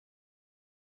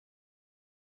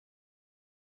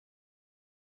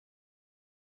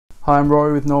Hi, I'm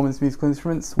Rory with Norman's Musical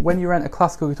Instruments. When you rent a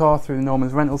classical guitar through the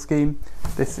Norman's rental scheme,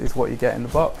 this is what you get in the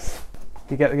box.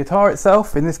 You get the guitar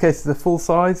itself. In this case it's a full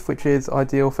size, which is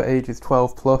ideal for ages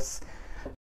 12 plus.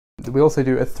 We also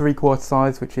do a 3/4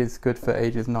 size, which is good for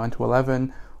ages 9 to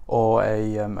 11, or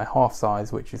a half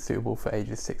size, which is suitable for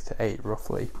ages 6 to 8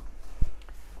 roughly.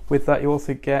 With that you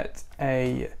also get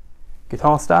a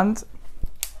guitar stand,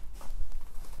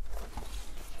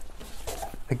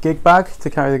 a gig bag to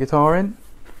carry the guitar in,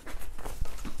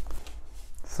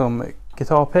 some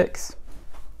guitar picks,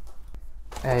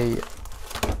 a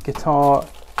guitar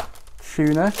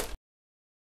tuner,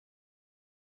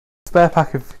 spare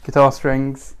pack of guitar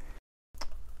strings,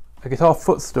 a guitar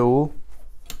footstool,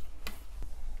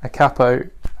 a capo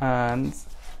and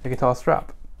a guitar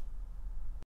strap.